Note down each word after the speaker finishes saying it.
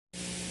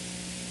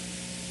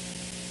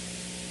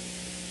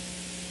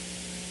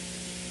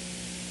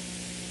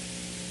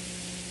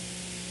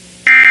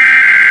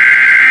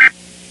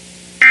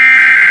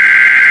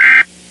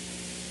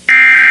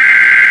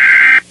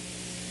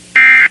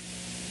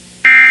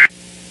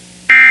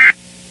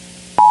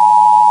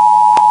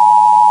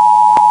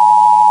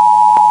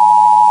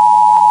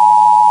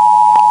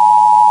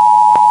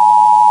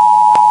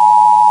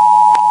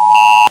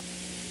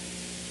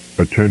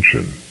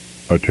Attention.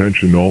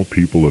 Attention all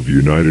people of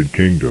United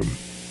Kingdom.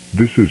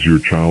 This is your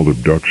Child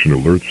Abduction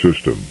Alert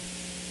System,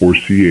 or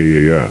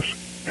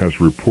CAAS,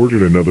 has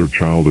reported another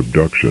child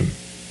abduction.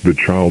 The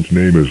child's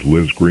name is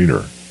Liz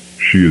Greener.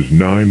 She is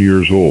 9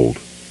 years old,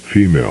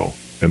 female,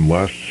 and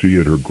last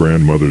seen at her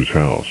grandmother's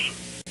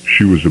house.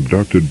 She was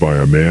abducted by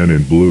a man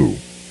in blue,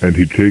 and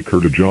he take her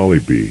to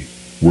Jollibee,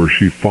 where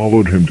she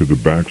followed him to the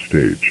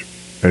backstage,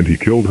 and he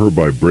killed her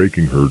by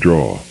breaking her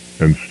jaw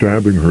and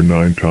stabbing her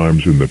 9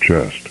 times in the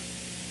chest.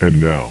 And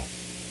now,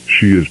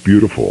 she is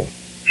beautiful.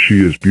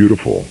 She is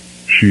beautiful.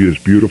 She is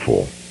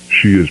beautiful.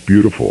 She is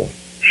beautiful.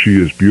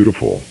 She is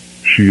beautiful.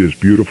 She is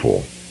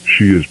beautiful.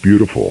 She is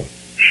beautiful.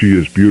 She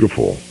is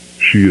beautiful.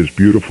 She is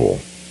beautiful.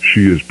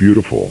 She is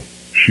beautiful.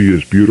 She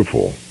is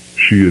beautiful.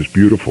 She is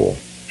beautiful.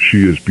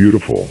 She is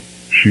beautiful.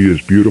 She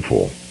is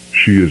beautiful.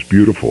 She is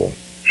beautiful.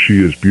 She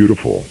is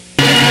beautiful.